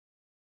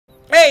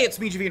Hey, it's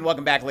me, GV, and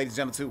welcome back, ladies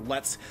and gentlemen, to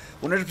Let's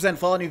 100%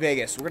 Fall New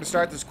Vegas. We're going to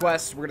start this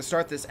quest. We're going to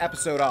start this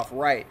episode off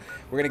right.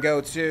 We're going to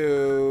go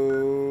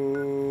to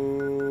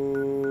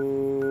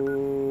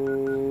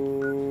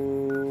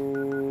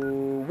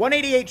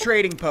 188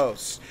 Trading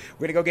Post.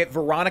 We're going to go get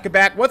Veronica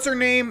back. What's her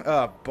name?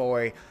 Oh,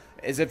 boy.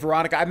 Is it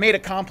Veronica? I made a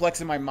complex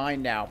in my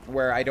mind now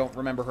where I don't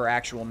remember her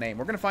actual name.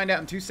 We're going to find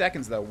out in 2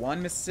 seconds, though.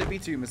 1 Mississippi,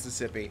 2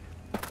 Mississippi.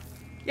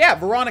 Yeah,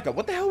 Veronica.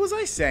 What the hell was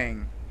I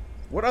saying?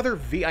 What other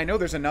V? I know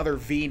there's another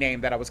V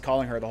name that I was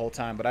calling her the whole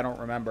time, but I don't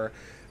remember.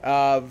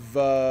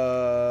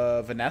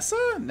 Vanessa?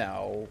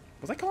 No.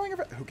 Was I calling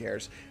her? Who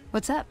cares?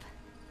 What's up?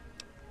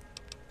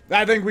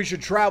 I think we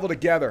should travel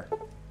together.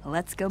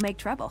 Let's go make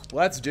trouble.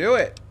 Let's do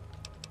it.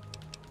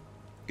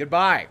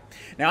 Goodbye.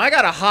 Now, I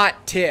got a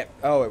hot tip.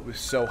 Oh, it was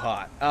so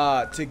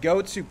hot. To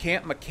go to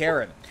Camp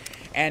McCarran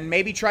and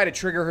maybe try to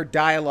trigger her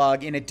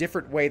dialogue in a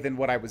different way than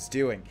what I was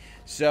doing.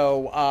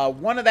 So,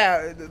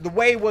 the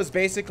way was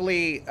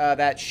basically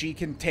that she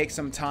can take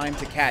some time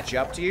to catch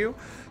up to you.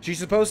 She's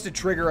supposed to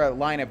trigger a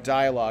line of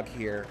dialogue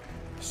here.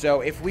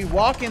 So, if we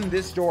walk in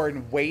this door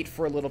and wait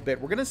for a little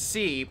bit, we're going to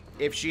see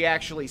if she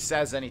actually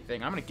says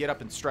anything. I'm going to get up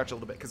and stretch a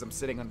little bit because I'm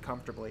sitting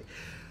uncomfortably.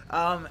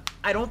 I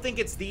don't think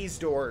it's these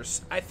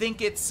doors. I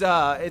think it's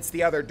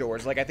the other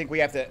doors. Like, I think we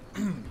have to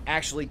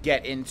actually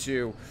get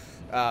into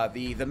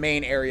the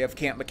main area of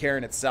Camp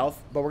McCarran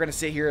itself. But we're going to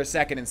sit here a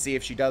second and see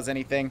if she does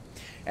anything.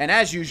 And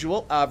as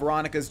usual,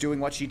 Veronica's doing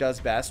what she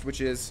does best,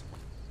 which is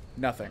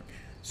nothing.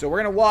 So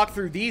we're going to walk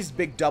through these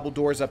big double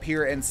doors up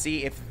here and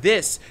see if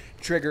this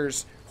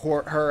triggers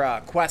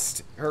her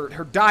quest,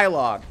 her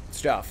dialogue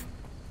stuff.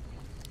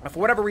 For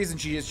whatever reason,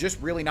 she is just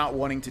really not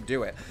wanting to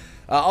do it.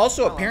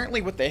 Also,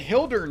 apparently with the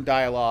Hildern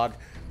dialogue,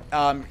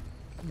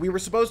 we were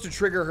supposed to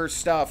trigger her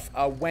stuff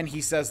when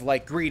he says,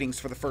 like, greetings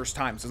for the first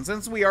time. So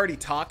since we already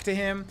talked to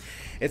him,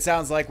 it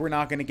sounds like we're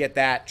not going to get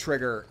that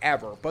trigger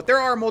ever. But there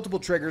are multiple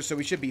triggers, so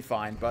we should be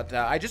fine. But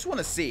I just want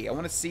to see. I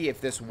want to see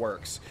if this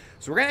works.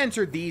 So we're going to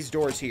enter these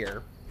doors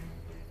here.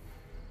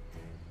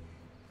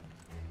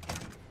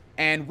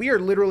 And we are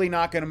literally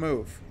not going to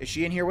move. Is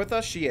she in here with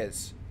us? She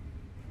is.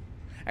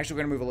 Actually, we're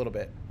going to move a little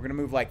bit. We're going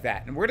to move like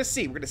that. And we're going to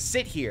see. We're going to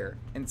sit here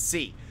and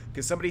see.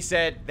 Because somebody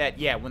said that,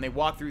 yeah, when they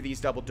walk through these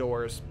double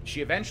doors,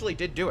 she eventually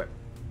did do it.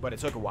 But it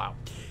took a while.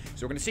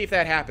 So we're going to see if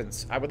that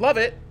happens. I would love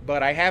it,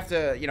 but I have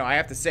to, I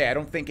have to say, I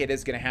don't think it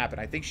is going to happen.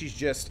 I think she's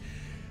just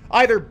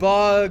either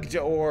bugged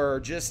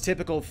or just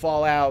typical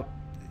Fallout,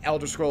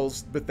 Elder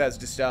Scrolls,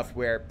 Bethesda stuff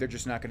where they're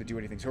just not going to do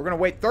anything. So we're going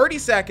to wait 30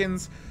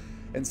 seconds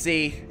and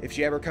see if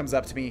she ever comes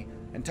up to me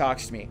and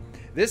talks to me.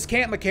 This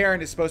Camp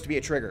McCarran is supposed to be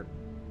a trigger.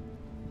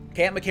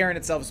 Camp McCarran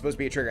itself is supposed to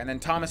be a trigger. And then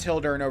Thomas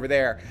Hildern over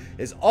there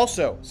is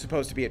also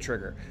supposed to be a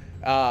trigger.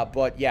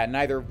 But yeah,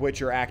 neither of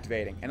which are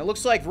activating. And it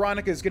looks like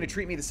Veronica is going to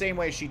treat me the same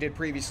way as she did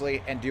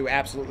previously and do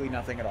absolutely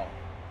nothing at all.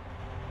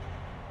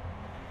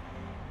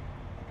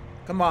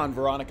 Come on,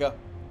 Veronica.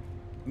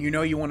 You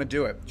know you want to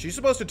do it. She's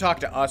supposed to talk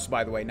to us,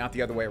 by the way, not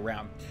the other way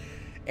around.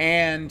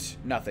 And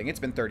nothing. It's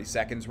been 30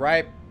 seconds,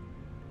 right?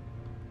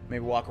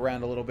 Maybe walk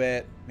around a little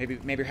bit.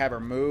 Maybe have her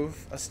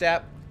move a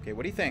step. Okay,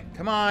 what do you think?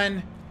 Come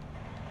on.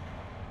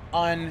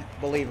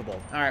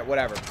 Unbelievable. All right,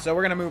 whatever. So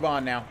we're going to move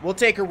on now. We'll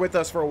take her with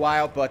us for a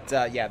while, but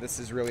yeah, this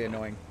is really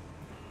annoying.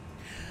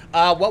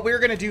 What we're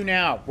going to do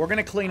now, we're going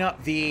to clean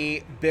up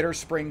the Bitter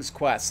Springs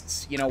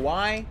quests. You know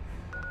why?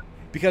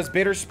 Because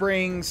Bitter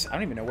Springs, I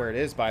don't even know where it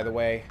is, by the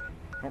way.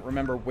 I don't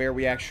remember where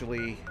we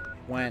actually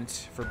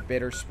went for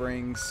Bitter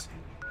Springs.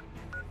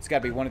 It's got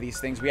to be one of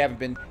these things. We haven't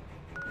been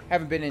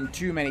in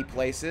too many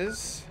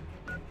places.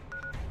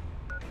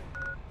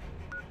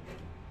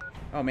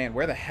 Oh man,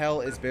 where the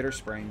hell is Bitter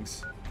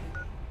Springs?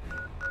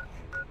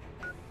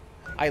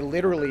 I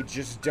literally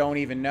just don't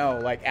even know,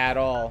 like, at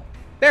all.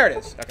 There it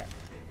is. Okay.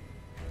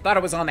 Thought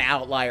it was on the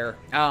outlier.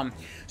 So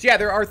yeah,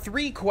 there are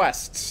 3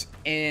 quests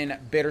in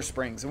Bitter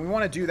Springs, and we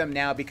want to do them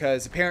now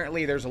because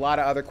apparently there's a lot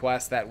of other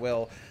quests that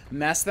will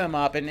mess them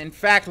up, and in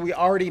fact, we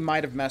already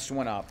might have messed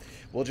one up.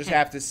 We'll just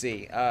have to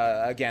see.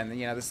 Again,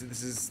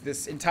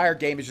 this entire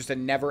game is just a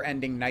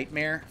never-ending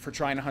nightmare for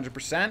trying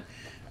 100%.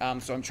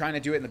 So I'm trying to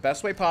do it in the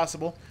best way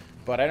possible.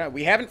 But I don't.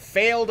 We haven't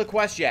failed a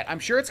quest yet. I'm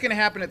sure it's going to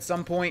happen at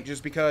some point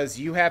just because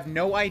you have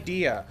no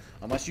idea,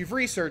 unless you've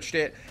researched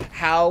it,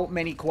 how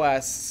many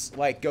quests,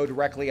 like, go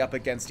directly up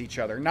against each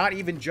other. Not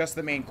even just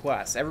the main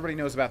quests. Everybody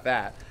knows about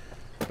that.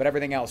 But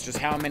everything else, just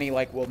how many,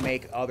 like, will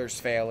make others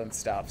fail and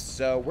stuff.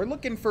 So we're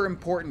looking for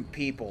important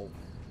people.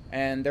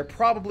 And they're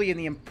probably in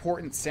the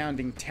important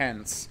sounding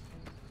tents.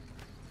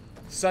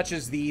 Such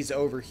as these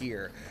over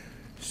here.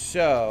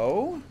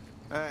 So...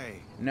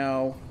 Hey.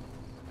 No.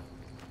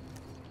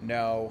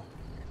 No.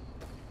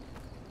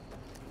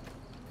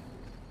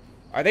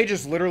 Are they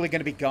just literally going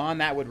to be gone?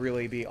 That would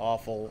really be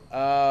awful.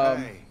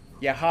 Hey.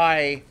 Yeah,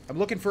 hi. I'm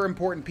looking for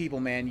important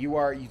people, man.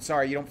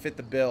 Sorry, you don't fit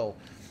the bill.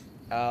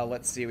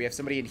 Let's see. We have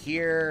somebody in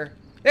here.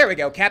 There we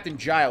go. Captain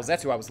Giles.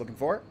 That's who I was looking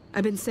for.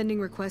 I've been sending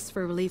requests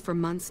for relief for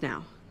months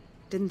now.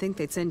 Didn't think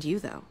they'd send you,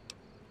 though.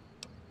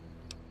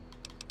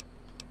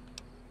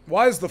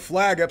 Why is the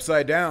flag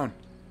upside down?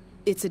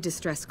 It's a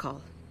distress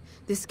call.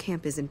 This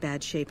camp is in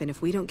bad shape, and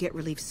if we don't get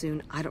relief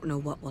soon, I don't know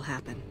what will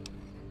happen.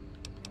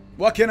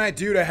 What can I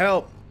do to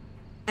help?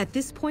 At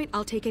this point,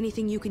 I'll take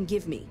anything you can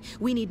give me.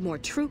 We need more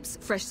troops,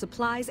 fresh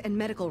supplies, and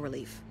medical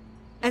relief.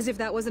 As if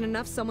that wasn't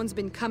enough, someone's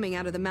been coming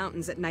out of the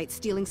mountains at night,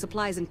 stealing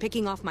supplies and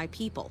picking off my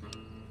people.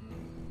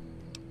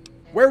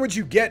 Where would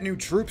you get new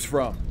troops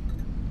from?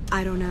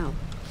 I don't know.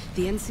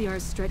 The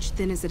NCR's stretched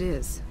thin as it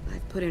is.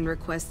 I've put in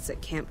requests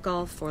at Camp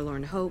Golf,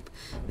 Forlorn Hope,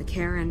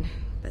 McCarran,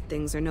 but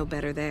things are no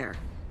better there.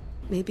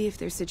 Maybe if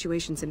their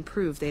situations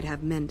improve, they'd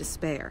have men to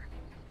spare.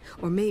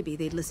 Or maybe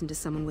they'd listen to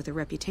someone with a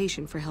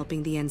reputation for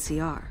helping the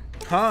NCR.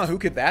 Huh, who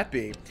could that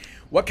be?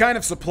 What kind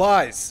of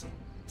supplies?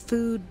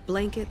 Food,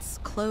 blankets,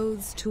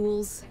 clothes,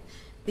 tools.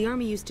 The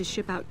Army used to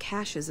ship out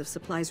caches of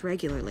supplies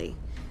regularly.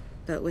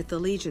 But with the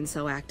Legion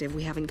so active,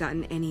 we haven't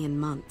gotten any in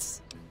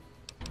months.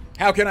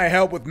 How can I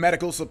help with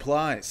medical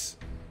supplies?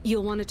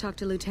 You'll want to talk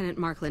to Lieutenant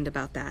Markland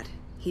about that.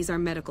 He's our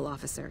medical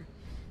officer.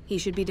 He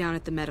should be down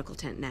at the medical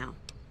tent now.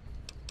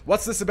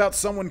 What's this about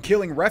someone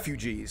killing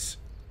refugees?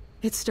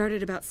 It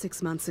started about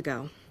 6 months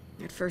ago.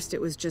 At first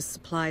it was just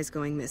supplies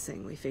going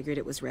missing. We figured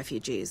it was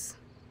refugees.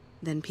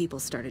 Then people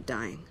started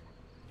dying.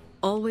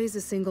 Always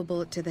a single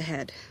bullet to the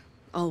head.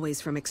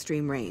 Always from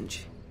extreme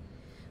range.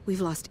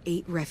 We've lost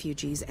 8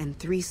 refugees and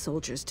 3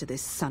 soldiers to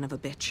this son of a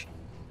bitch.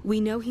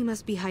 We know he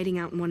must be hiding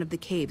out in one of the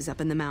caves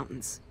up in the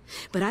mountains.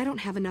 But I don't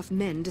have enough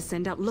men to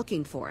send out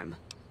looking for him.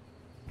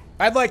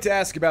 I'd like to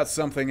ask about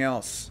something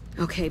else.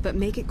 Okay, but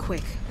make it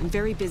quick. I'm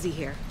very busy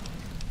here.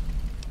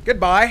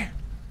 Goodbye.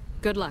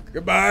 Good luck.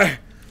 Goodbye.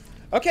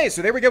 Okay,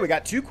 so there we go. We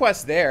got 2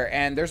 quests there,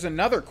 and there's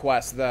another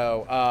quest,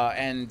 though.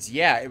 And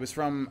yeah, it was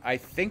from, I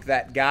think,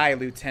 that guy,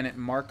 Lieutenant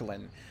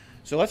Markland.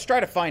 So let's try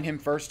to find him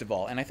first of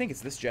all, and I think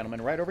it's this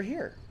gentleman right over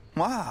here.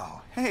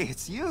 Wow. Hey,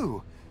 it's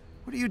you.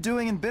 What are you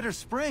doing in Bitter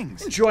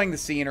Springs? Enjoying the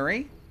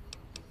scenery.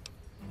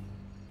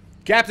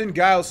 Captain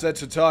Giles said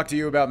to talk to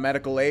you about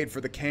medical aid for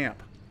the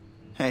camp.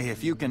 Hey,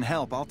 if you can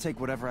help, I'll take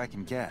whatever I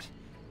can get.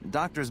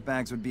 Doctor's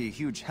bags would be a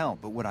huge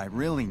help, but what I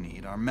really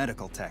need are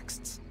medical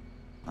texts.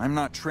 I'm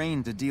not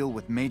trained to deal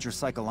with major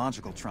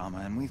psychological trauma,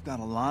 and we've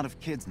got a lot of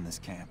kids in this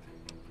camp.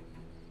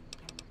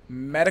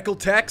 Medical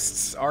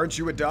texts? Aren't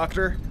you a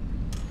doctor?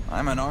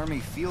 I'm an Army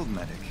field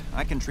medic.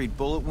 I can treat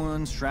bullet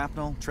wounds,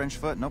 shrapnel, trench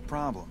foot, no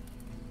problem.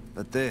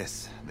 But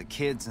this, the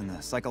kids and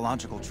the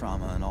psychological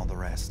trauma and all the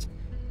rest,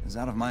 is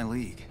out of my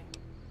league.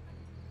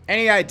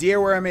 Any idea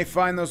where I may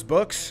find those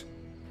books?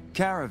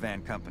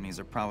 Caravan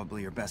companies are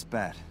probably your best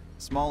bet.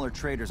 Smaller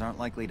traders aren't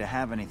likely to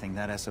have anything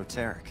that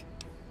esoteric.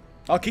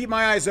 I'll keep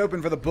my eyes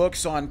open for the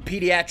books on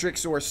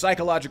pediatrics or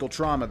psychological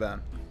trauma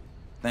then.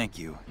 Thank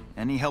you.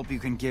 Any help you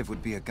can give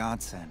would be a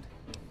godsend.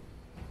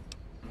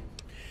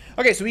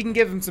 Okay, so we can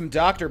give him some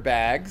doctor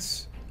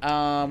bags.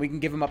 We can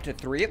give him up to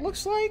 3, it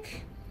looks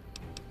like.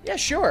 Yeah,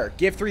 sure.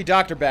 Give 3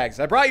 doctor bags.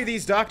 I brought you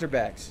these doctor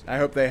bags. I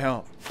hope they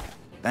help.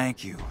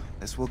 Thank you.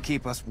 This will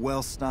keep us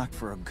well stocked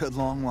for a good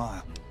long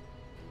while.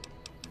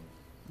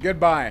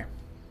 Goodbye.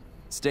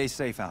 Stay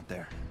safe out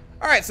there.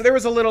 Alright, so there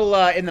was a little,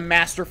 in the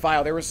master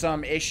file, there was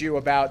some issue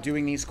about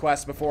doing these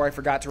quests before. I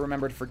forgot to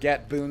remember to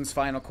forget Boone's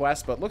final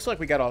quest, but looks like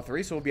we got all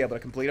 3, so we'll be able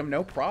to complete them,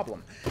 no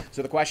problem.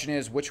 So the question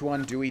is, which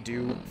one do we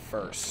do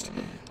first?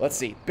 Let's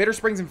see. Bitter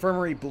Springs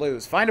Infirmary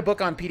Blues. Find a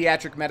book on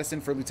pediatric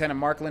medicine for Lieutenant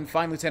Markland.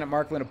 Find Lieutenant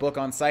Markland a book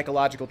on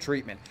psychological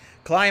treatment.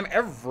 Climb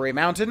every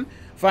mountain.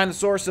 Find the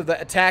source of the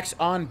attacks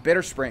on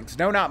Bitter Springs.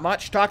 No, not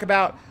much. Talk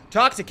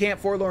to Camp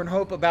Forlorn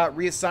Hope about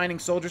reassigning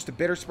soldiers to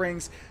Bitter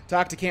Springs.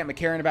 Talk to Camp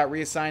McCarran about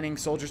reassigning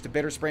soldiers to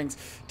Bitter Springs.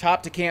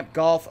 Talk to Camp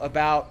Golf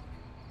about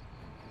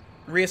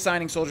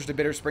reassigning soldiers to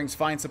Bitter Springs.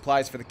 Find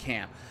supplies for the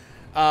camp.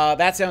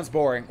 That sounds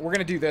boring. We're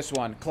going to do this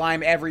one.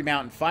 Climb every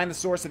mountain. Find the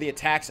source of the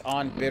attacks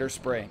on Bitter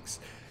Springs.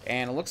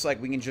 And it looks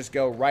like we can just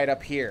go right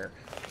up here.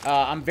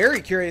 I'm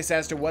very curious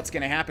as to what's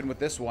going to happen with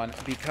this one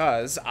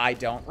because I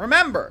don't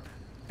remember.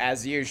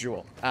 As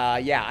usual.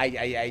 Yeah,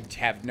 I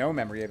have no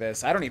memory of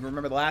this. I don't even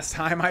remember the last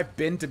time I've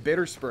been to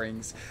Bitter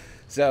Springs.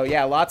 So,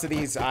 yeah, lots of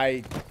these,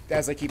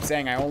 as I keep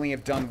saying, I only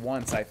have done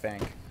once, I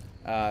think.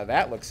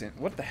 That looks in...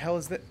 What the hell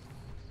is that?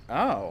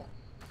 Oh.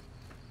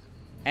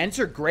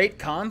 Enter Great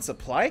Khan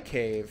Supply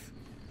Cave.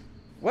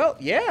 Well,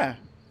 yeah.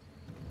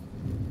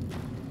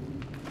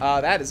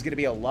 That is going to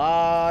be a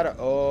lot of...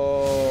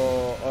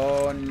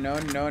 Oh, no,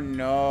 no,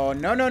 no.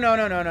 No, no, no,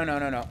 no, no, no, no,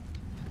 no, no.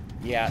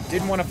 Yeah,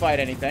 didn't want to fight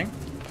anything.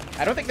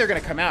 I don't think they're going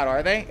to come out,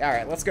 are they?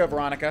 Alright, let's go,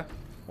 Veronica.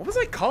 What was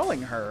I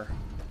calling her?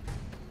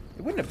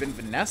 It wouldn't have been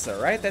Vanessa,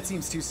 right? That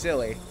seems too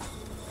silly.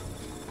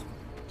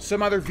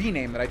 Some other V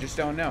name that I just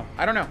don't know.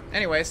 I don't know.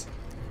 Anyways,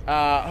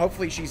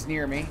 hopefully she's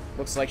near me.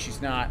 Looks like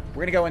she's not.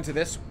 We're going to go into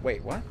this.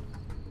 Wait, what?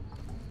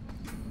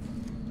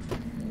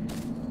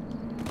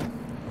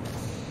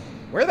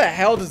 Where the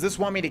hell does this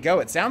want me to go?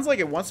 It sounds like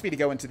it wants me to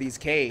go into these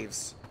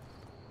caves.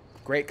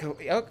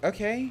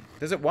 Okay.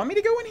 Does it want me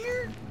to go in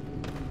here?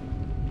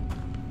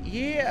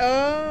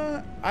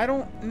 Yeah, I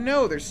don't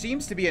know. There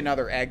seems to be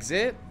another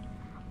exit.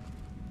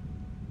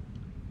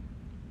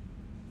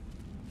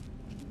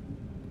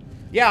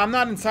 Yeah, I'm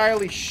not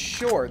entirely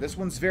sure. This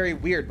one's very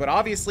weird, but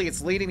obviously it's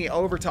leading me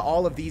over to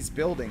all of these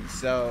buildings,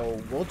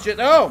 so we'll just...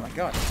 Oh, my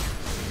God.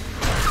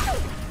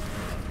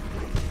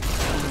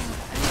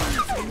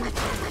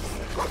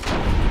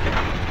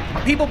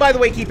 People, by the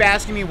way, keep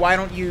asking me why I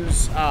don't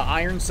use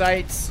iron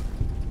sights.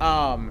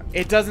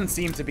 It doesn't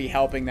seem to be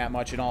helping that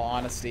much, in all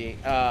honesty.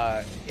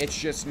 It's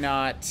just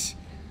not...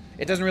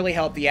 It doesn't really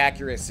help the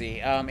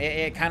accuracy.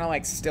 It kind of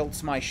like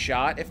stilts my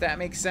shot, if that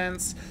makes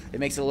sense. It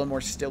makes it a little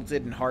more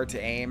stilted and harder to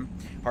aim.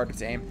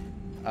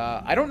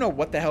 I don't know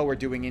what the hell we're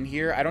doing in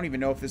here. I don't even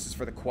know if this is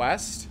for the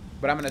quest,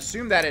 but I'm going to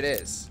assume that it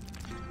is.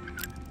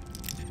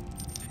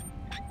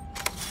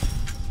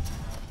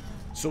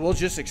 So we'll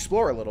just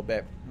explore a little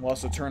bit. We'll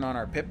also turn on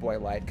our Pip-Boy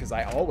light, because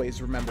I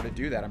always remember to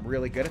do that. I'm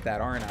really good at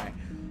that, aren't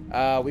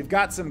I? We've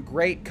got some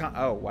great...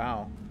 Oh,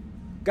 wow.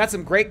 Got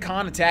some great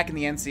con attack in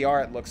the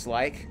NCR, it looks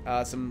like.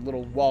 Some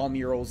little wall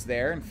murals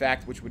there, in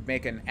fact, which would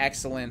make an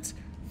excellent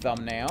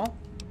thumbnail.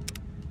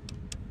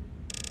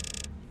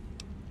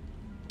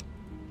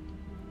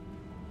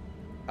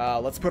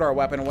 Let's put our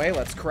weapon away.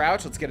 Let's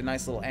crouch. Let's get a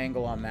nice little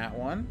angle on that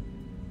one.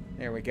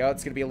 There we go.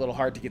 It's going to be a little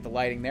hard to get the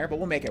lighting there, but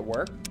we'll make it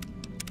work.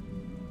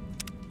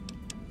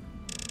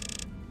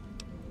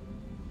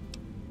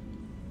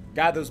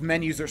 God, those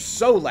menus are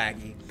so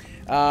laggy.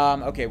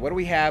 Okay, what do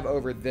we have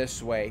over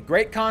this way?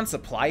 Great Con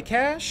Supply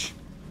Cache?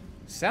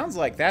 Sounds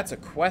like that's a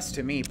quest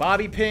to me.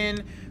 Bobby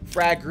Pin,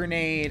 Frag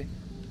Grenade.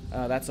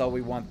 That's all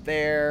we want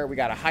there. We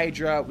got a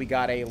Hydra. We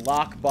got a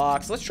Lock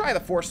Box. Let's try the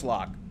Force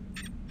Lock.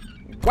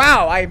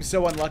 Wow, I am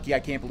so unlucky. I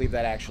can't believe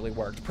that actually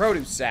worked.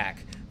 Produce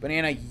Sack.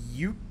 Banana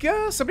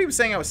Yucca? Somebody was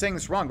saying I was saying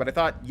this wrong, but I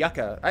thought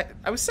Yucca.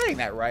 I was saying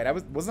that right.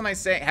 Wasn't I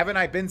saying... Haven't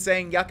I been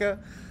saying Yucca?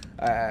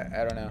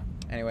 I don't know.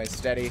 Anyway,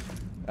 steady.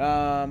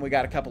 We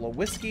got a couple of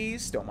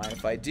whiskeys. Don't mind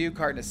if I do.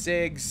 Carton of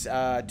cigs.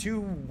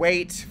 2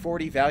 weight,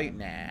 40 value.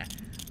 Nah.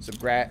 Some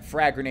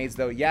frag grenades,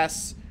 though.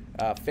 Yes.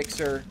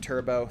 Fixer,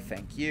 turbo.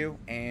 Thank you.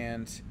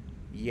 And,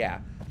 yeah.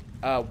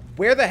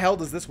 Where the hell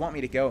does this want me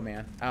to go,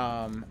 man?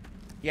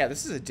 Yeah,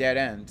 this is a dead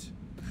end.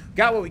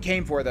 Got what we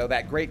came for, though.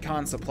 That Great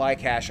Con Supply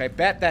Cache. I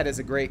bet that is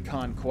a Great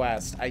Con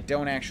quest. I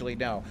don't actually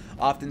know.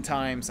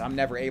 Oftentimes, I'm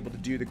never able to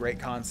do the Great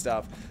Con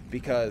stuff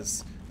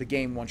because... the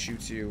game wants you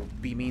to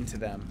be mean to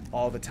them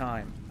all the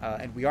time.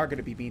 And we are going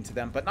to be mean to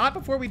them, but not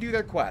before we do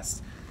their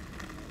quests.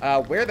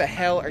 Where the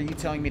hell are you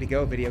telling me to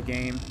go, video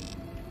game?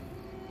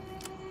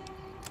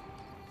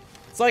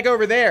 It's like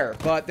over there,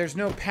 but there's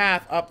no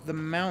path up the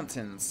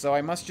mountains, so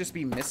I must just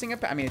be missing a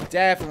path. I mean, it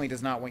definitely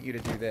does not want you to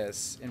do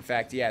this. In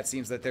fact, yeah, it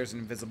seems that there's an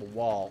invisible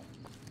wall.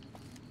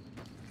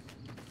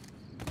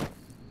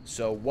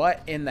 So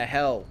what in the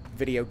hell,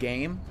 video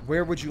game?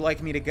 Where would you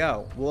like me to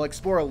go? We'll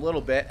explore a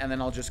little bit, and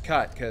then I'll just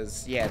cut,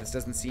 because, yeah, this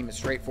doesn't seem as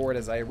straightforward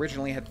as I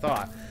originally had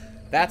thought.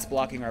 That's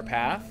blocking our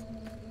path.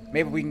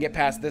 Maybe we can get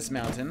past this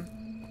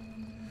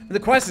mountain. The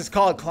quest is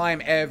called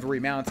Climb Every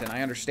Mountain.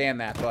 I understand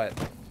that, but,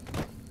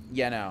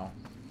 you know.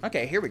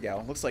 Okay, here we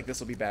go. Looks like this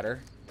will be better.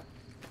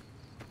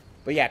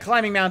 But yeah,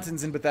 climbing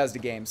mountains in Bethesda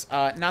games.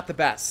 Not the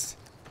best.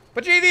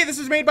 But JV, this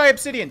was made by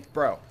Obsidian.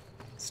 Bro,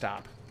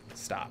 stop.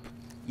 Stop.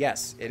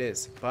 Yes, it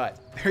is, but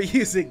they're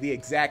using the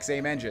exact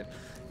same engine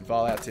in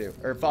Fallout 2.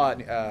 Or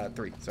Fallout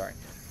 3, sorry.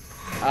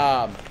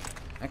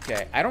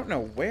 Okay, I don't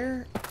know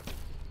where.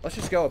 Let's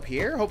just go up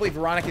here. Hopefully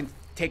Veronica can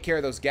take care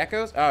of those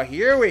geckos. Oh,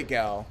 here we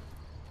go.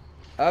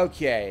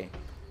 Okay.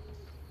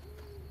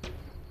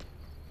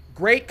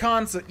 Great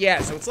concept.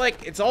 Yeah, so it's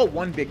like, it's all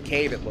one big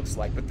cave, it looks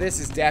like. But this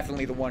is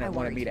definitely the one it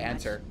wanted me to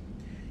enter.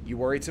 You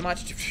worry too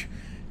much?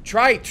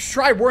 Try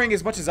worrying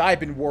as much as I've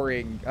been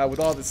worrying with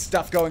all this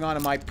stuff going on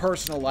in my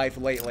personal life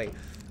lately.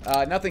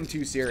 Nothing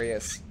too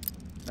serious.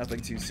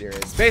 Nothing too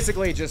serious.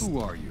 Basically, just... Who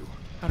are you?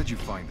 How did you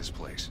find this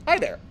place? Hi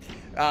there.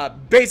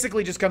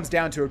 Basically just comes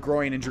down to a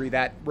groin injury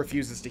that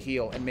refuses to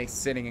heal and makes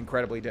sitting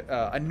incredibly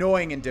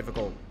annoying and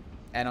difficult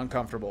and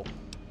uncomfortable.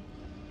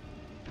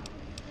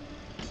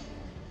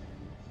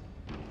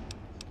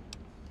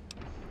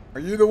 Are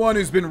you the one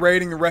who's been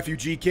raiding the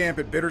refugee camp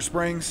at Bitter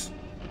Springs?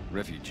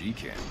 Refugee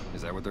camp?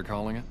 Is that what they're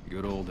calling it?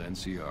 Good old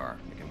NCR.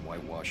 They can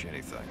whitewash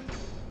anything.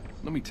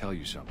 Let me tell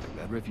you something.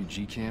 That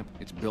refugee camp,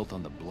 it's built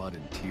on the blood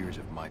and tears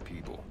of my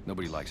people.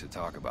 Nobody likes to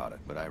talk about it,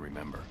 but I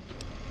remember.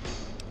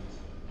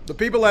 The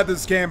people at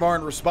this camp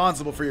aren't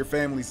responsible for your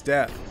family's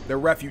death. They're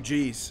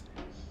refugees.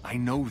 I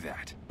know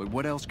that, but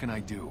what else can I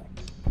do?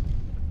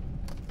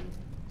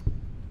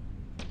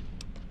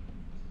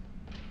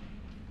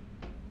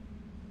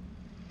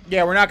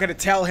 Yeah, we're not going to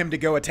tell him to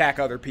go attack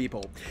other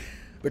people.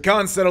 The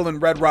Khan settled in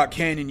Red Rock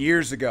Canyon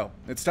years ago.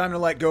 It's time to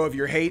let go of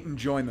your hate and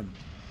join them.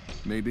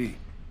 Maybe.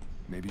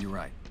 Maybe you're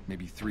right.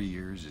 Maybe 3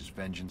 years is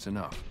vengeance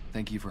enough.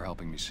 Thank you for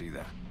helping me see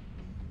that.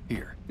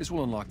 Here, this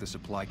will unlock the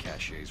supply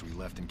caches we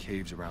left in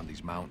caves around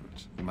these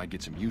mountains. We might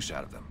get some use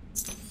out of them.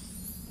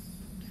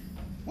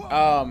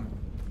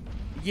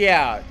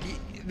 Yeah,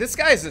 this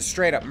guy's a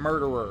straight-up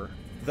murderer,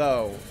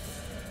 though.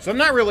 So I'm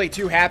not really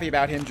too happy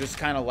about him just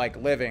kind of, like,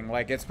 living.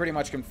 Like, it's pretty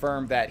much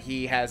confirmed that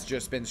he has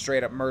just been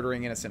straight-up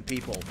murdering innocent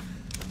people,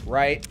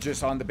 right?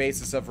 Just on the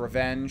basis of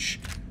revenge.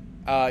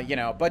 You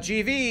know, but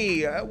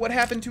GV, what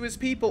happened to his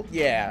people?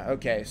 Yeah,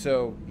 okay,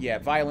 so, yeah,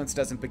 violence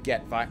doesn't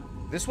beget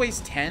This weighs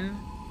 10?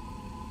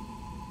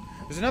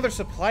 There's another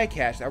supply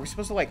cache. Are we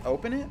supposed to, like,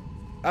 open it?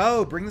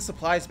 Oh, bring the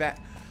supplies back.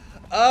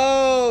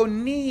 Oh,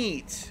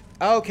 neat.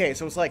 Okay,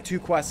 so it's like 2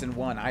 quests in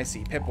 1. I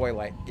see. Pip-Boy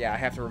Light. Yeah, I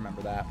have to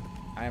remember that.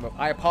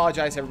 I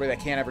apologize to everybody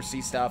that can't ever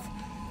see stuff.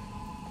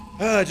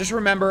 Just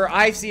remember,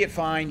 I see it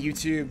fine.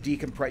 YouTube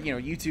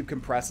YouTube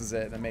compresses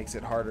it. That makes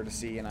it harder to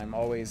see, and I'm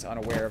always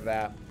unaware of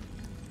that.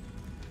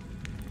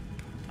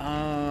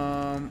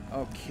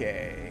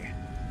 Okay.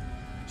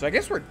 So I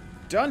guess we're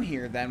done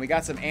here then. We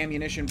got some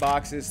ammunition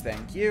boxes.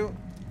 Thank you.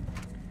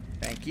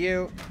 Thank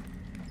you.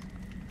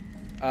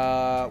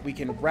 We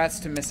can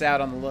rest to miss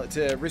out on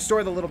to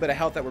restore the little bit of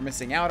health that we're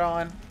missing out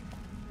on.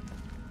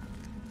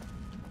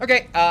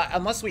 Okay,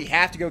 unless we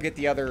have to go get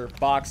the other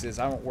boxes,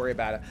 I won't worry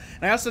about it.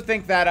 And I also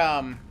think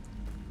that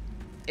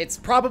it's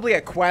probably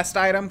a quest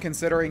item,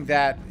 considering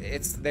that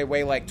they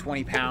weigh like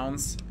 20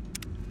 pounds,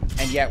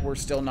 and yet we're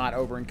still not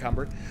over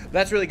encumbered. But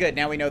that's really good.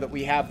 Now we know that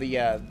we have the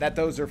that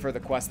those are for the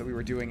quest that we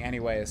were doing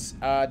anyways.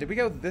 Did we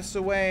go this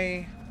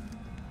way?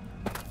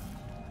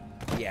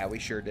 Yeah, we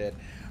sure did.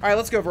 All right,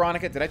 let's go,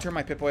 Veronica. Did I turn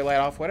my Pip-Boy light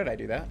off? Why did I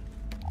do that?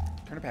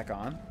 Turn it back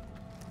on.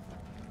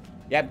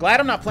 Yeah, I'm glad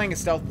I'm not playing a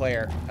stealth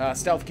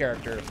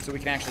character, so we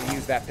can actually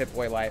use that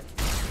Pip-Boy light.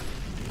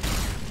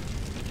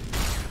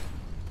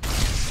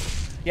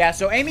 Yeah,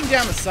 so aiming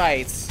down the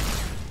sights,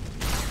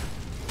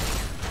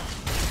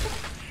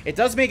 it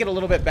does make it a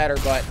little bit better,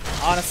 but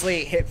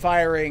honestly, hip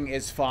firing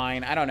is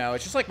fine. I don't know.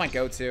 It's just like my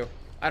go-to.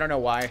 I don't know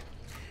why.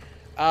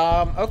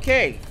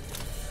 Okay.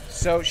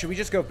 So, should we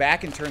just go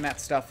back and turn that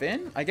stuff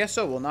in? I guess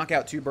so. We'll knock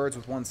out 2 birds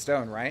with 1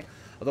 stone, right?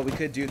 Although we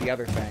could do the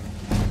other thing.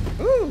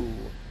 Ooh!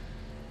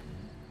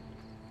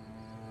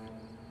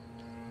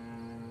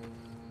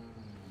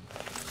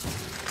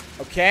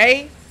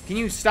 Okay. Can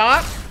you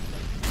stop?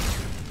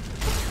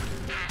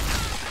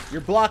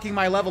 You're blocking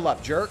my level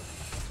up, jerk.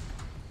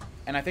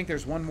 And I think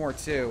there's one more,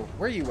 too.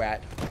 Where are you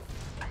at?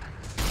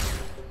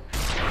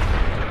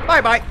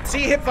 Bye-bye. See,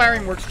 hip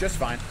firing works just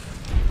fine.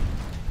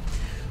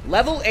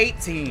 Level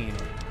 18.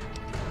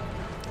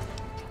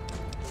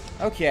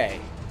 Okay.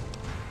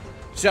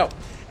 So,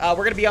 we're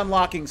going to be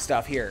unlocking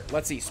stuff here.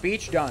 Let's see.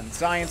 Speech, done.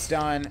 Science,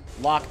 done.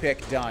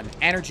 Lockpick, done.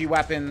 Energy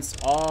weapons,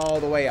 all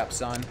the way up,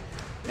 son.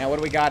 Now, what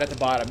do we got at the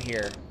bottom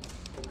here?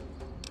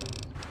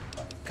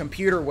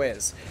 Computer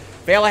whiz.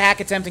 Fail a hack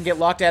attempt and get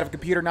locked out of a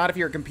computer. Not if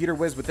you're a computer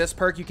whiz. With this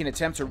perk, you can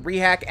attempt to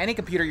rehack any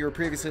computer you were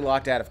previously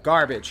locked out of.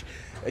 Garbage.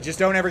 Just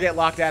don't ever get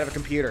locked out of a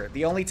computer.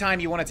 The only time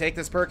you want to take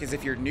this perk is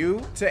if you're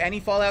new to any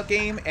Fallout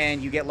game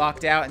and you get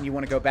locked out and you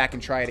want to go back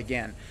and try it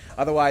again.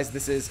 Otherwise,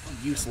 this is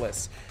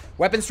useless.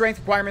 Weapon strength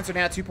requirements are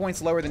now 2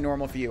 points lower than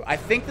normal for you. I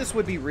think this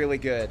would be really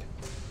good.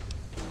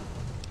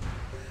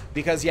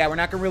 Because, yeah, we're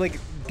not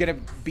gonna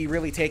be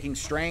really taking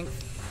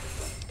strength.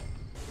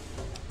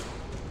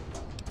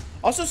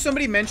 Also,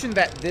 somebody mentioned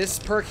that this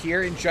perk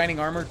here in Shining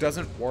Armor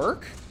doesn't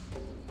work.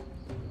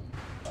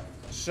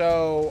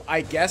 So,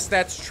 I guess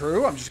that's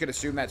true. I'm just going to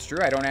assume that's true.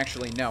 I don't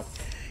actually know.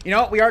 You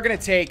know what? We are going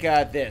to take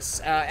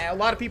this. A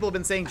lot of people have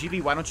been saying,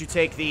 GV, why don't you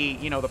take the,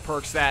 the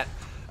perks that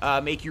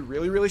make you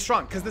really, really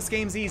strong? Because this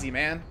game's easy,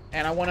 man.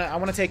 And I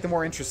want to take the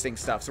more interesting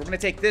stuff. So we're going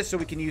to take this so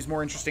we can use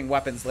more interesting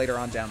weapons later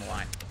on down the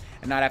line.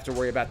 And not have to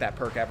worry about that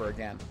perk ever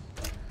again.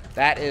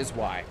 That is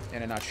why,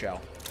 in a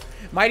nutshell.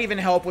 Might even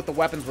help with the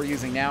weapons we're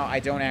using now. I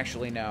don't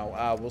actually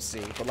know. We'll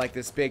see. But like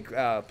this big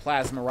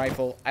plasma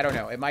rifle, I don't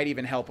know. It might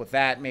even help with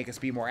that, make us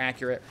be more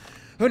accurate.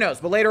 Who knows?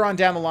 But later on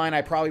down the line,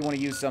 I probably want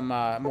to use some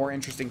more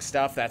interesting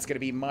stuff that's going to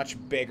be much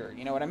bigger.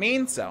 You know what I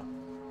mean? So,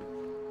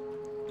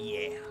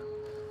 yeah.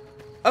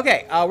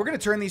 Okay, we're going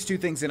to turn these 2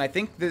 things in. I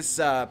think this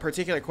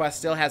particular quest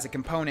still has a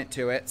component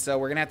to it, so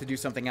we're going to have to do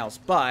something else.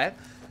 But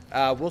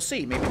we'll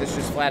see. Maybe this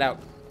just flat out...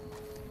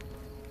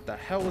 The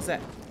hell was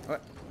that?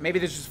 What? Maybe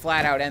this just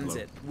flat out ends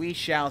it. We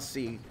shall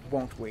see,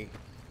 won't we?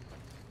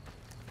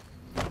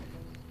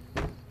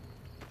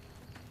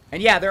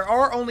 And yeah, there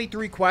are only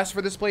 3 quests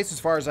for this place as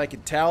far as I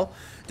could tell.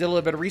 Did a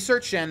little bit of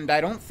research, and I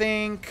don't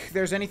think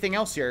there's anything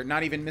else here.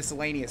 Not even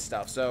miscellaneous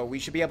stuff. So we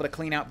should be able to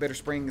clean out Bitter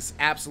Springs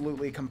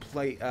absolutely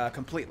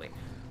completely.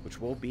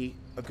 Which will be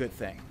a good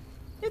thing.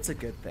 It's a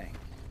good thing.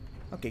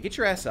 Okay, get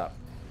your ass up.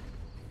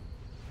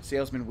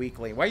 Salesman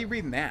Weekly. Why are you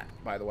reading that,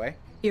 by the way?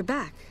 You're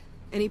back.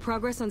 Any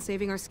progress on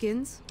saving our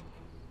skins?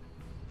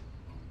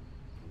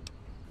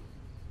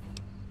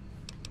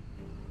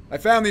 I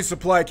found these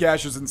supply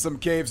caches in some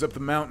caves up the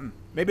mountain.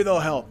 Maybe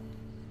they'll help.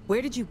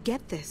 Where did you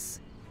get this?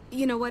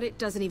 You know what? It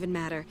doesn't even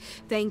matter.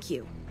 Thank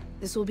you.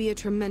 This will be a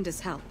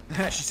tremendous help.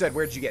 She said,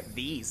 where'd you get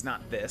these,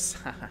 not this?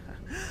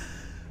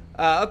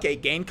 Okay,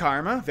 gain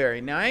karma. Very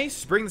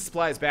nice. Bring the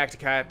supplies back to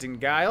Captain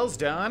Giles.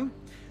 Done.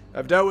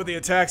 I've dealt with the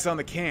attacks on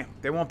the camp.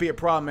 They won't be a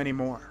problem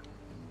anymore.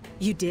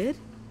 You did?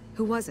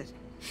 Who was it?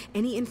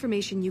 Any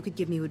information you could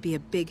give me would be a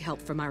big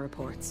help for my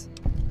reports.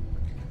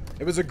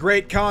 It was a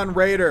Great Khan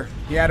raider.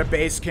 He had a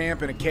base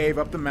camp in a cave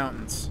up the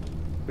mountains.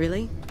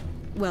 Really?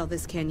 Well,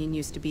 this canyon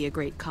used to be a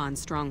Great Khan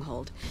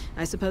stronghold.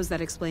 I suppose that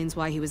explains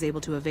why he was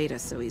able to evade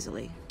us so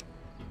easily.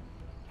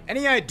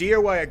 Any idea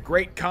why a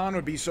Great Khan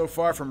would be so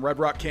far from Red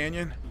Rock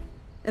Canyon?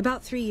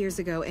 About 3 years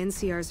ago,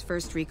 NCR's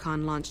first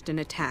recon launched an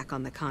attack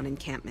on the Khan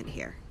encampment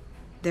here.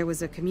 There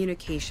was a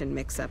communication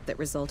mix-up that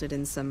resulted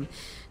in some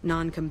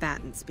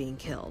non-combatants being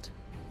killed.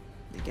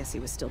 I guess he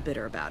was still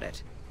bitter about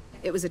it.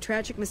 It was a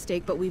tragic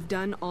mistake, but we've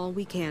done all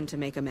we can to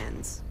make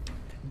amends.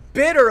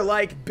 Bitter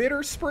like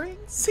Bitter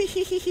Springs?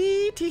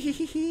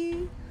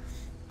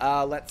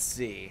 Let's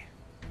see.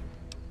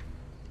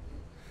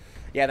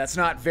 Yeah, that's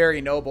not very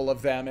noble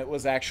of them. It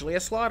was actually a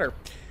slaughter.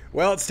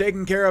 Well, it's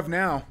taken care of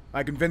now.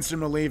 I convinced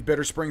him to leave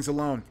Bitter Springs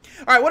alone.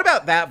 All right, what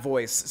about that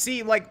voice?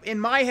 See, like, in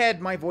my head,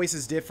 my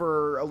voices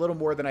differ a little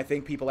more than I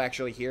think people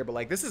actually hear, but,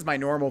 like, this is my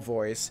normal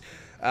voice.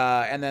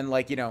 And then,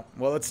 like, you know,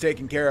 well, it's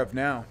taken care of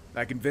now.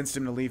 I convinced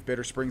him to leave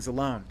Bitter Springs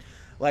alone.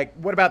 Like,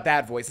 what about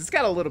that voice? It's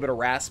got a little bit of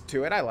rasp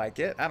to it. I like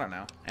it. I don't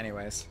know.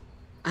 Anyways.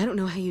 I don't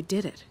know how you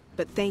did it,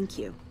 but thank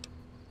you.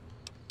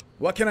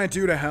 What can I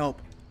do to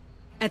help?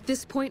 At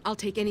this point, I'll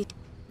take any...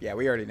 Yeah,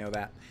 we already know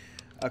that.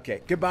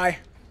 Okay, goodbye.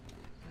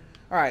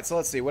 Alright, so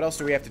let's see. What else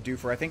do we have to do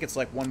for? I think it's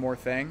like one more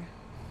thing.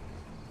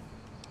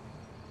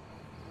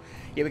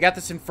 Yeah, we got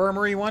this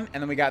infirmary one,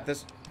 and then we got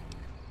this...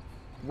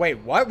 Wait,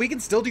 what? We can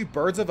still do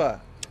Birds of a...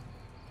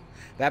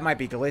 That might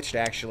be glitched,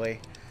 actually.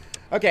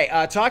 Okay,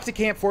 talk to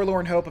Camp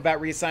Forlorn Hope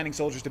about reassigning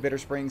soldiers to Bitter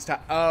Springs.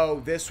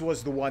 Oh, this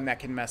was the one that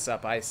can mess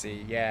up. I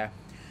see, yeah.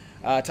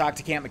 Talk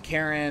to Camp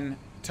McCarran.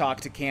 Talk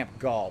to Camp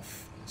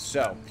Golf.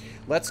 So,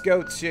 let's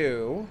go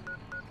to...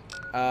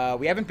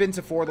 we haven't been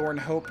to Forlorn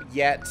Hope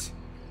yet.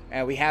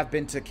 We have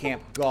been to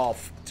Camp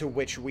Golf, to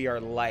which we are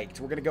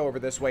liked. We're going to go over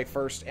this way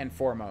first and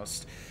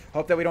foremost.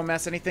 Hope that we don't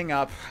mess anything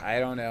up. I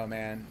don't know,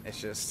 man. It's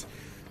just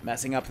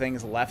messing up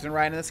things left and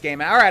right in this game.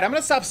 Alright, I'm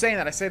going to stop saying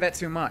that. I say that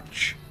too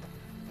much.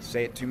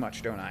 Say it too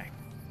much, don't I?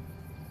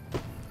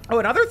 Oh,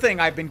 another thing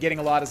I've been getting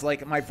a lot is,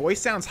 like, my voice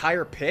sounds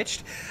higher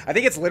pitched. I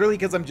think it's literally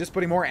because I'm just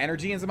putting more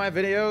energy into my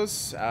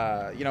videos.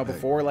 You know,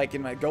 before, like,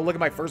 go look at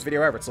my first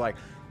video ever. It's like,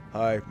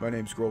 hi, my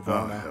name's Grohlvana.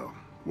 Oh, hell.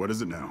 What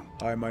is it now?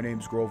 Hi, my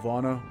name's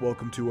Grohlvana.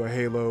 Welcome to a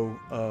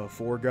Halo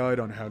 4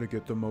 guide on how to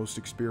get the most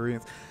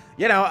experience.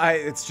 You know,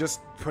 it's just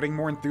putting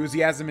more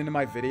enthusiasm into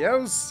my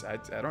videos.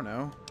 I don't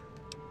know.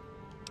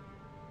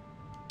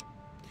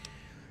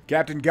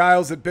 Captain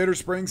Giles at Bitter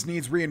Springs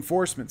needs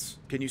reinforcements.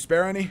 Can you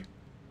spare any?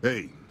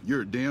 Hey,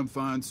 you're a damn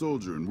fine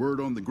soldier, and word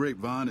on the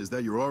grapevine is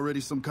that you're already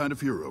some kind of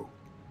hero.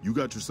 You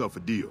got yourself a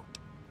deal.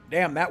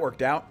 Damn, that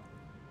worked out.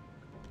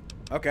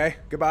 Okay,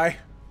 goodbye.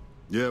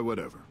 Yeah,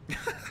 whatever.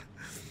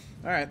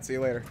 Alright, see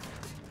you later.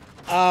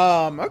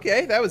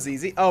 Okay, that was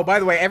easy. Oh, by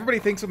the way, everybody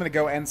thinks I'm gonna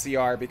go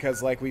NCR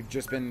because, like, we've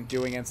just been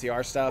doing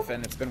NCR stuff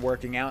and it's been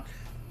working out.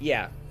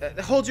 Yeah,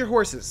 hold your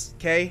horses,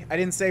 okay? I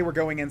didn't say we're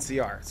going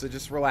NCR, so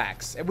just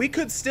relax. And we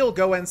could still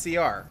go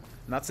NCR. I'm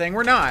not saying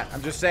we're not.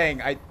 I'm just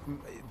saying,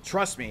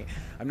 trust me,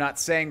 I'm not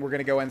saying we're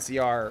gonna go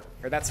NCR,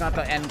 or that's not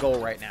the end goal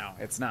right now.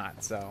 It's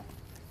not, so...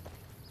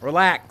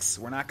 Relax.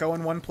 We're not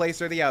going one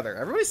place or the other.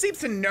 Everybody seems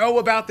to know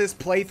about this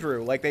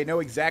playthrough. Like, they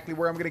know exactly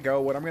where I'm going to go,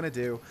 what I'm going to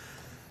do.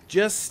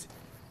 Just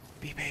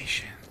be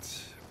patient.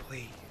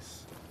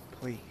 Please.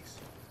 Please.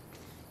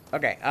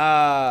 Okay,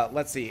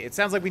 let's see. It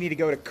sounds like we need to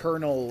go to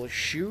Colonel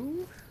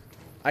Shu,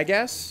 I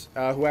guess.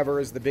 Whoever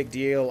is the big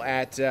deal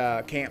at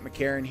Camp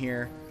McCarran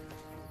here.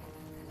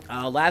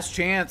 Last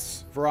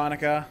chance,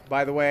 Veronica,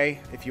 by the way,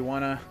 if you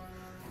want to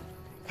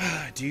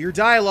do your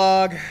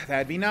dialogue.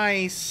 That'd be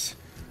nice.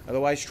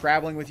 Otherwise,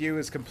 traveling with you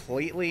is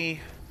completely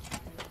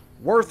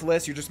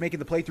worthless. You're just making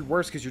the playthrough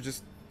worse because you're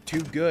just too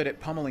good at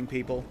pummeling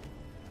people.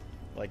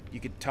 Like, you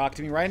could talk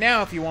to me right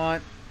now if you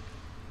want.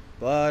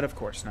 But, of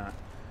course not.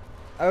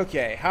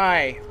 Okay,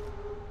 hi.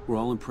 We're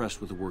all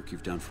impressed with the work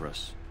you've done for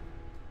us.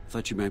 I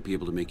thought you might be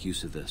able to make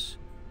use of this.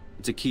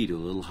 It's a key to a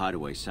little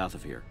hideaway south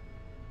of here.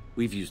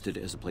 We've used it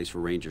as a place for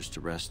rangers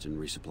to rest and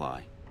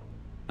resupply.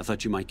 I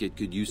thought you might get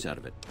good use out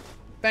of it.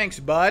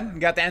 Thanks, bud.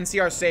 Got the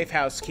NCR safe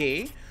house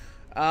key.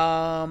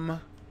 Captain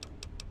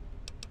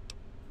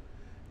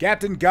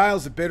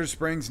Giles at Bitter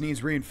Springs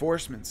needs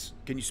reinforcements.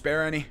 Can you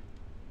spare any?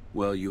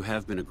 Well, you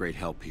have been a great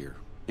help here,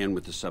 and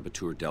with the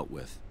saboteur dealt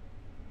with.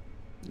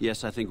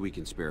 Yes, I think we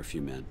can spare a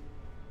few men.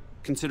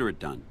 Consider it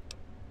done.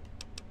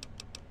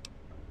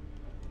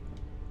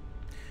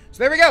 So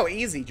there we go,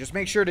 easy. Just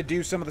make sure to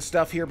do some of the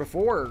stuff here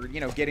before,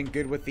 you know, getting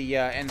good with the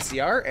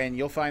NCR, and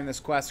you'll find this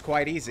quest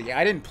quite easy.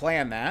 I didn't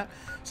plan that.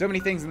 So many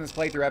things in this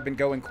playthrough have been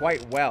going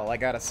quite well, I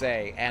gotta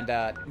say, and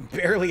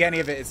barely any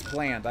of it is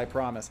planned, I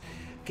promise.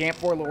 Camp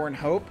Forlorn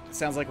Hope.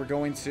 Sounds like we're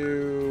going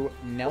to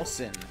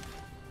Nelson.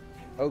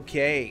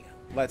 Okay,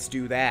 let's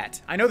do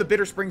that. I know the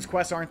Bitter Springs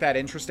quests aren't that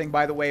interesting,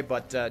 by the way,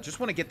 but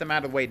just want to get them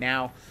out of the way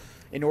now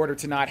in order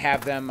to not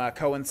have them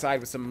coincide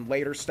with some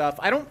later stuff.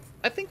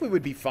 I think we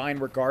would be fine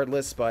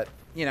regardless, but,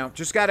 you know,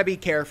 just got to be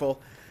careful.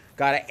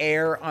 Got to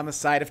err on the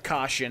side of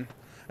caution.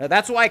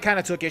 That's why I kind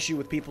of took issue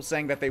with people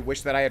saying that they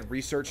wish that I had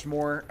researched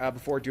more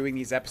before doing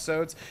these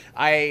episodes.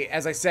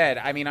 As I said,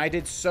 I mean, I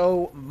did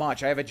so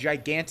much. I have a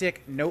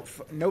gigantic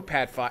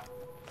notepad file.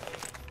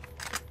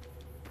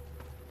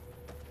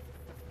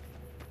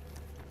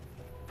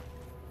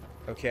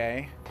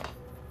 Okay.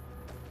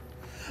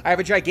 I have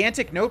a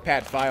gigantic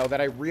notepad file that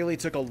I really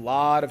took a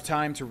lot of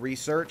time to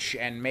research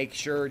and make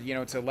sure, you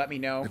know, to let me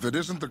know. If it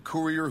isn't the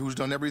courier who's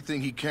done everything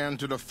he can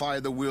to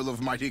defy the will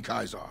of mighty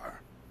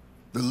Caesar.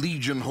 The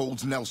Legion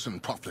holds Nelson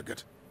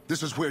profligate.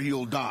 This is where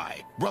he'll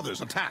die.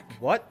 Brothers, attack!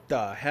 What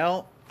the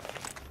hell?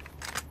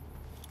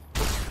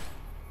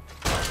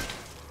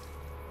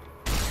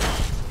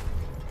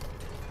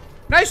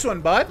 Nice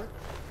one, bud.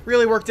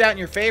 Really worked out in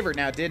your favor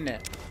now, didn't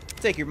it?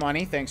 Take your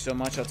money. Thanks so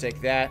much. I'll take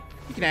that.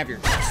 You can have your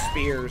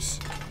spears.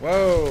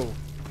 Whoa.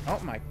 Oh,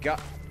 my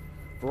God.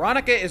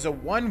 Veronica is a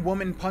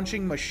one-woman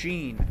punching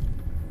machine.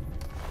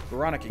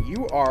 Veronica,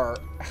 you are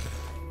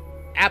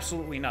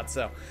absolutely nuts,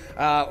 so.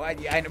 But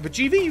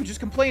GV, you just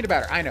complained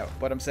about her. I know,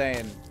 but I'm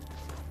saying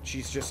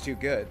she's just too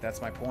good.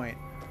 That's my point.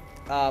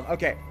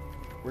 Okay.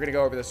 We're going to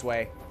go over this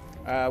way.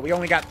 We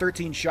only got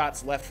 13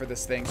 shots left for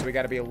this thing, so we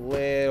got to be a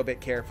little bit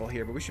careful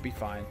here, but we should be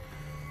fine.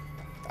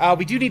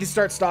 We do need to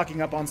start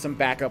stocking up on some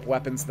backup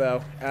weapons,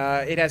 though.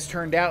 It has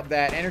turned out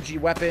that energy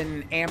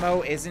weapon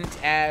ammo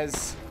isn't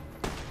as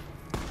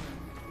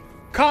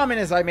common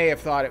as I may have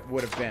thought it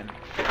would have been.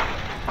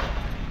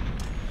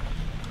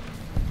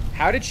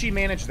 How did she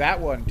manage that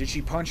one? Did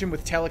she punch him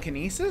with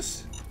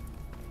telekinesis?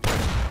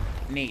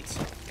 Neat.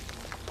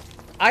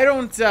 I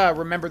don't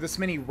remember this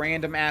many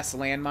random-ass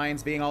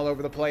landmines being all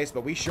over the place,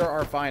 but we sure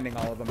are finding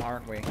all of them,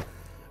 aren't we?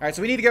 Alright,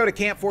 so we need to go to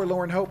Camp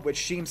Forlorn Hope,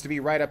 which seems to be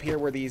right up here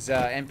where these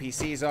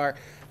NPCs are.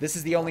 This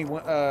is the only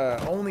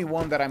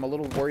one that I'm a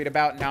little worried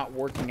about not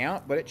working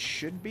out, but it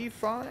should be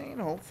fine,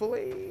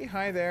 hopefully.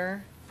 Hi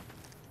there.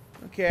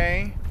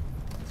 Okay.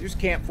 Here's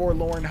Camp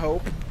Forlorn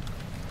Hope.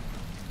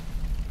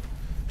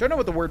 Don't know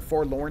what the word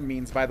forlorn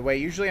means, by the way.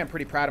 Usually I'm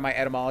pretty proud of my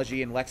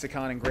etymology and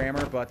lexicon and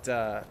grammar, but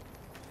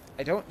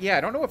I don't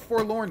know what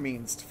forlorn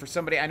means for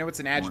somebody. I know it's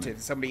an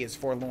adjective. Somebody is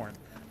forlorn.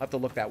 I'll have to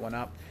look that one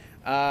up.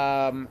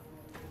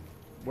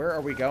 Where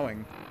are we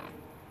going?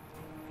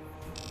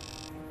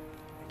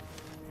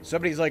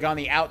 Somebody's like on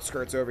the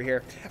outskirts over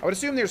here. I would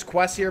assume there's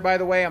quests here, by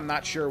the way. I'm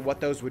not sure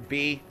what those would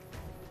be.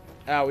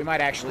 We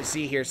might actually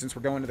see here since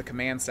we're going to the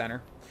command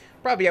center.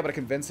 Probably be able to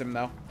convince him,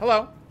 though.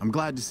 Hello. I'm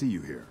glad to see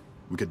you here.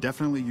 We could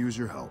definitely use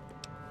your help.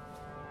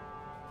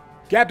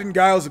 Captain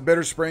Giles of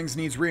Bitter Springs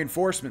needs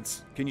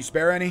reinforcements. Can you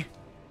spare any?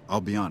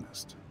 I'll be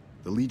honest.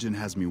 The Legion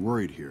has me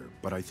worried here,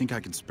 but I think I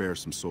can spare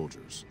some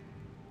soldiers.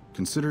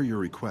 Consider your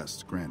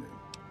request granted.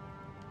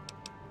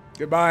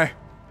 Goodbye.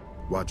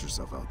 Watch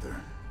yourself out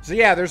there. So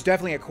yeah, there's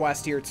definitely a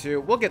quest here too.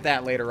 We'll get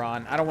that later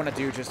on. I don't want to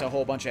do just a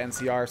whole bunch of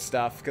NCR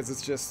stuff because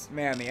it's just,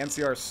 man, the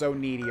NCR are so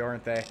needy,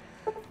 aren't they?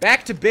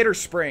 Back to Bitter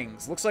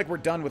Springs. Looks like we're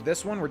done with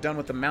this one. We're done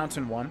with the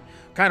mountain one.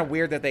 Kind of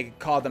weird that they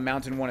called the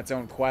mountain one its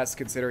own quest,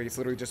 considering it's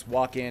literally just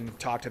walk in,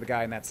 talk to the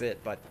guy, and that's it.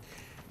 But,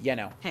 you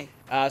know. Hey.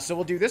 So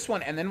we'll do this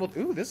one, and then we'll...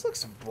 Ooh, this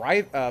looks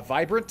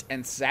vibrant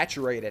and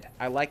saturated.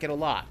 I like it a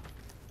lot.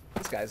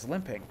 This guy's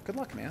limping. Good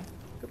luck, man.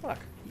 Good luck.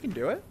 You can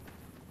do it.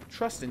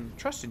 Trust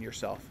in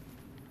yourself.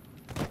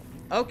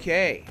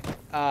 Okay.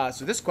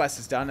 So this quest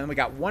is done, and we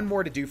got one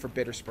more to do for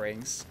Bitter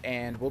Springs,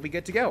 and we'll be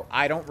good to go.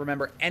 I don't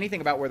remember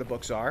anything about where the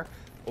books are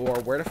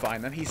or where to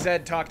find them. He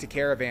said talk to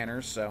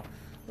caravanners, so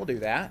we'll do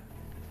that.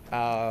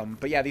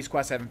 But yeah, these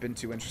quests haven't been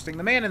too interesting.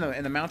 The man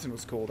in the mountain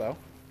was cool, though.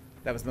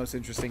 That was the most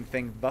interesting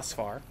thing thus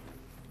far.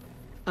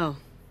 Oh,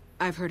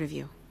 I've heard of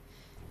you.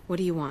 What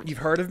do you want? You've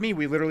heard of me?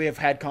 We literally have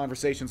had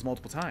conversations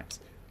multiple times.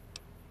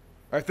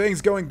 Are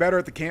things going better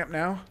at the camp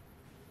now?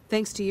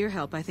 Thanks to your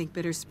help, I think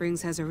Bitter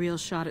Springs has a real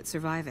shot at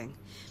surviving.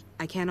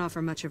 I can't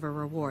offer much of a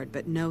reward,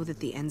 but know that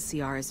the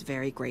NCR is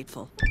very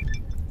grateful.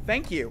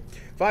 Thank you.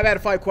 5 out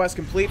of 5 quests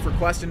complete for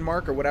question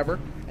mark or whatever.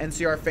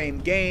 NCR fame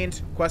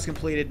gained. Quest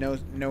completed.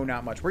 No,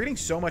 not much. We're getting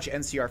so much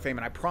NCR fame,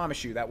 and I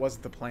promise you that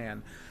wasn't the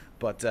plan,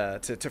 but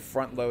to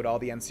front load all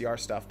the NCR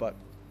stuff. But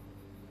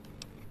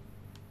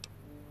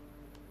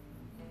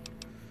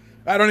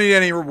I don't need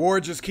any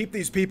reward. Just keep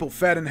these people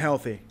fed and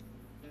healthy.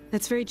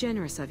 That's very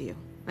generous of you.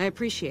 I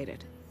appreciate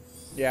it.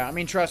 Yeah, I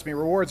mean, trust me,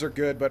 rewards are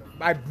good, but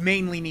I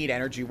mainly need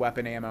energy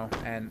weapon ammo,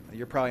 and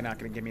you're probably not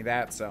going to give me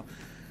that, so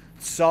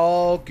it's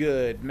all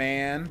good,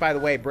 man. By the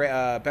way,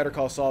 Better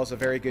Call Saul is a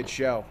very good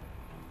show.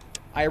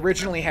 I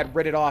originally had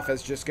written it off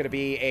as just going to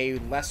be a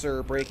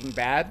lesser Breaking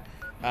Bad.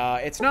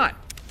 It's not.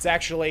 It's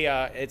actually,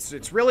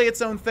 it's really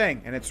its own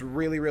thing, and it's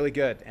really, really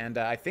good, and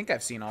I think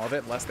I've seen all of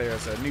it, unless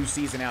there's a new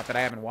season out that I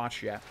haven't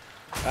watched yet.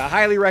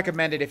 Highly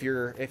recommended if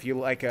you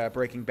like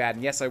Breaking Bad.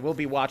 And yes, I will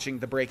be watching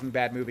the Breaking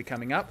Bad movie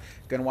coming up.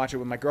 Gonna watch it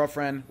with my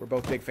girlfriend. We're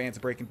both big fans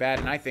of Breaking Bad,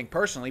 and I think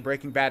personally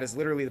Breaking Bad is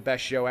literally the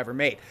best show ever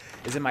made.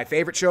 Is it my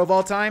favorite show of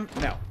all time?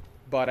 No,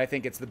 but I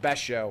think it's the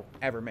best show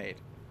ever made.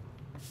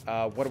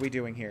 What are we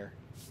doing here?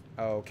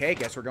 Okay,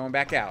 guess we're going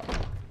back out.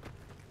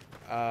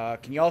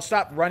 Can you all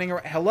stop running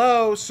around?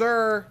 Hello,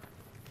 sir.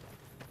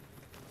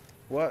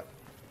 What?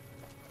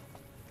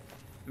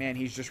 Man,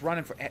 he's just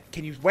running for...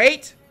 Can you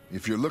wait?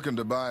 If you're looking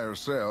to buy or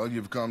sell,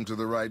 you've come to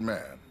the right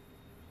man.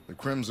 The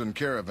Crimson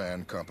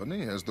Caravan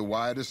Company has the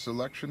widest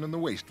selection in the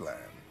wasteland.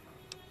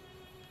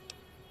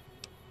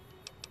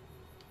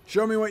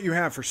 Show me what you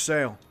have for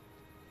sale.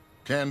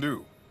 Can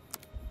do.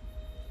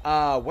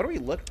 What are we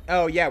look?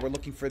 Oh, yeah, we're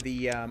looking for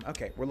the,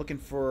 okay, we're looking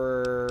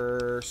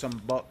for some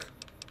book.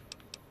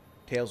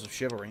 Tales of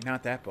Chivalry,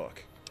 not that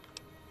book.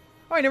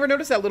 Oh, I never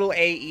noticed that little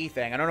AE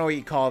thing. I don't know what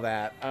you call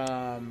that.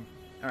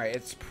 Alright,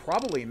 it's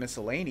probably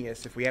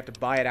miscellaneous if we have to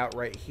buy it out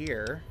right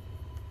here.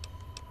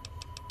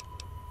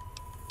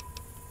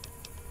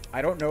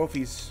 I don't know if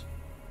he's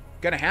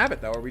gonna have it,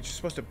 though. Are we just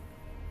supposed to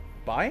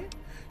buy it?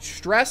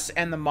 Stress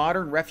and the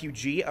Modern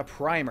Refugee, a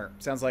primer.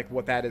 Sounds like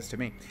what that is to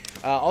me.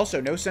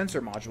 Also, no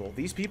sensor module.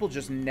 These people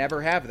just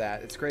never have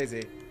that. It's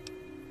crazy.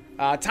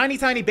 Tiny,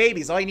 tiny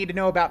babies. All you need to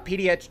know about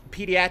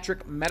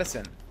pediatric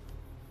medicine.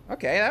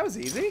 Okay, that was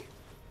easy.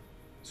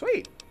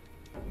 Sweet.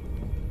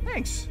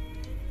 Thanks.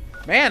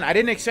 Man, I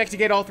didn't expect to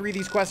get all 3 of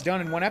these quests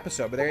done in one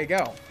episode, but there you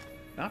go.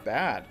 Not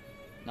bad.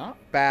 Not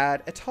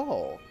bad at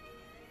all.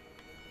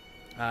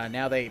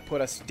 Now they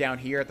put us down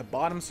here at the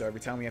bottom, so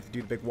every time we have to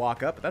do the big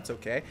walk up, but that's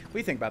okay. What do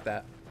you think about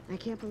that? I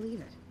can't believe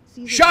it.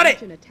 Caesar's Shut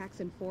it!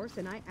 Attacks in force,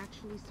 and I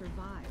actually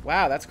survived.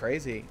 Wow, that's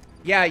crazy.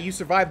 Yeah, you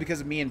survived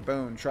because of me and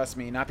Boone, trust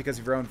me, not because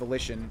of your own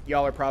volition.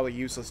 Y'all are probably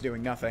useless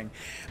doing nothing.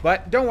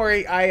 But don't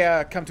worry,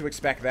 I come to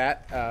expect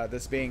that,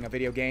 this being a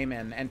video game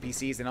and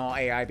NPCs and all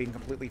AI being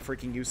completely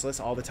freaking useless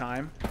all the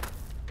time.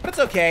 But it's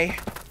okay.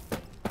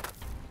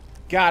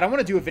 God, I want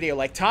to do a video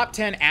like top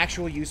 10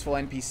 actual useful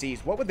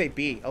NPCs. What would they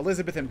be?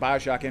 Elizabeth in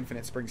BioShock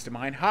Infinite springs to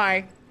mind.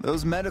 Hi.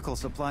 Those medical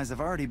supplies have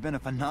already been a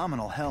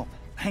phenomenal help.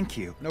 Thank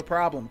you. No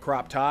problem,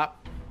 crop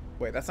top.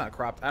 Wait, that's not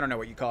cropped. I don't know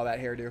what you call that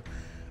hairdo.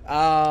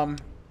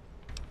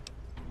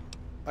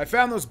 I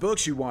found those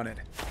books you wanted.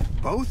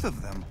 Both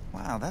of them?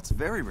 Wow, that's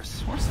very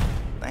resourceful.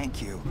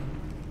 Thank you.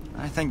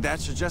 I think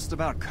that should just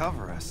about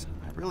cover us.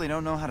 I really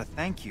don't know how to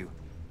thank you.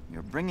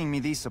 Your bringing me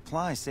these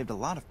supplies saved a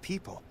lot of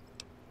people.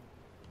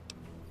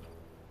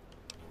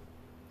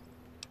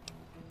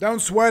 Don't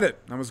sweat it.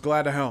 I was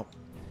glad to help.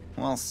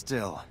 Well,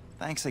 still,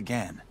 thanks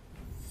again.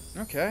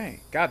 Okay.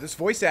 God, this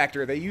voice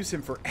actor, they use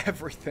him for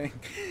everything.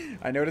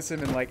 I notice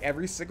him in, like,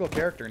 every single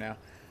character now.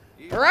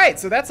 Alright,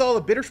 so that's all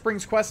the Bitter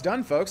Springs quest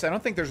done, folks. I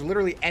don't think there's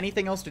literally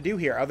anything else to do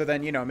here other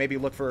than, you know, maybe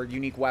look for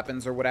unique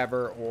weapons or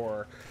whatever,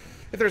 or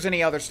if there's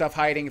any other stuff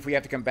hiding, if we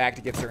have to come back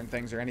to get certain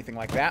things or anything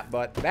like that.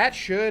 But that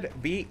should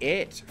be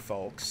it,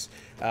 folks.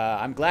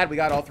 I'm glad we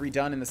got all 3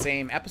 done in the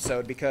same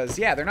episode because,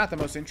 yeah, they're not the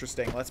most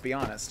interesting, let's be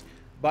honest.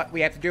 But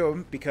we have to do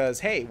them because,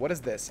 hey, what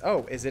is this?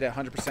 Oh, is it a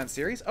 100%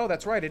 series? Oh,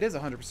 that's right, it is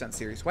a 100%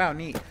 series. Wow,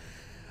 neat.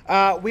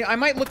 I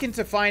might look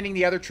into finding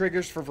the other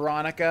triggers for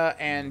Veronica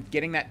and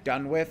getting that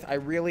done with. I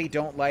really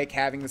don't like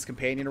having this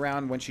companion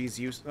around when she's,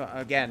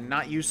 again,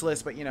 not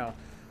useless, but, you know,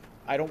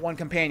 I don't want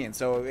companion.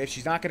 So if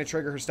she's not going to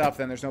trigger her stuff,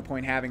 then there's no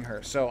point having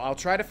her. So I'll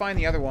try to find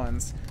the other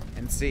ones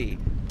and see.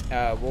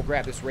 We'll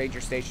grab this Ranger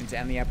Station to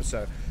end the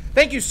episode.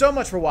 Thank you so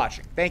much for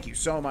watching. Thank you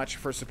so much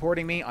for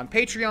supporting me on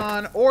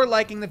Patreon, or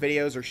liking the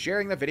videos, or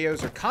sharing the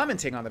videos, or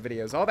commenting on the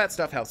videos. All that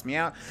stuff helps me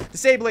out.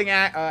 Disabling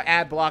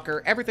ad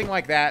blocker, everything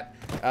like that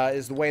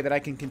is the way that I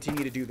can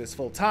continue to do this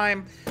full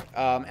time.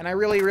 And I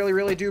really, really,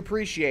 really do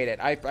appreciate it.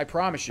 I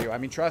promise you. I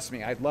mean, trust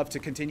me, I'd love to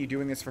continue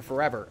doing this for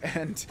forever.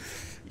 And,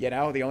 you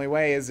know, the only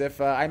way is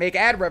if I make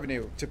ad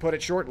revenue, to put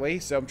it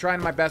shortly. So I'm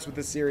trying my best with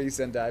this series,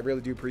 and I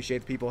really do appreciate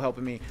the people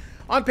helping me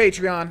on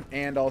Patreon,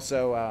 and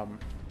also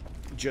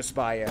just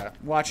by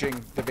watching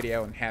the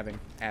video and having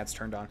ads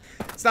turned on.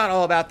 It's not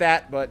all about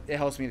that, but it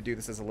helps me to do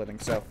this as a living,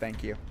 so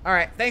thank you. All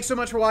right, thanks so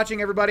much for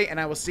watching, everybody, and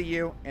I will see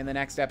you in the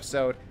next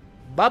episode.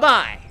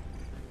 Bye-bye!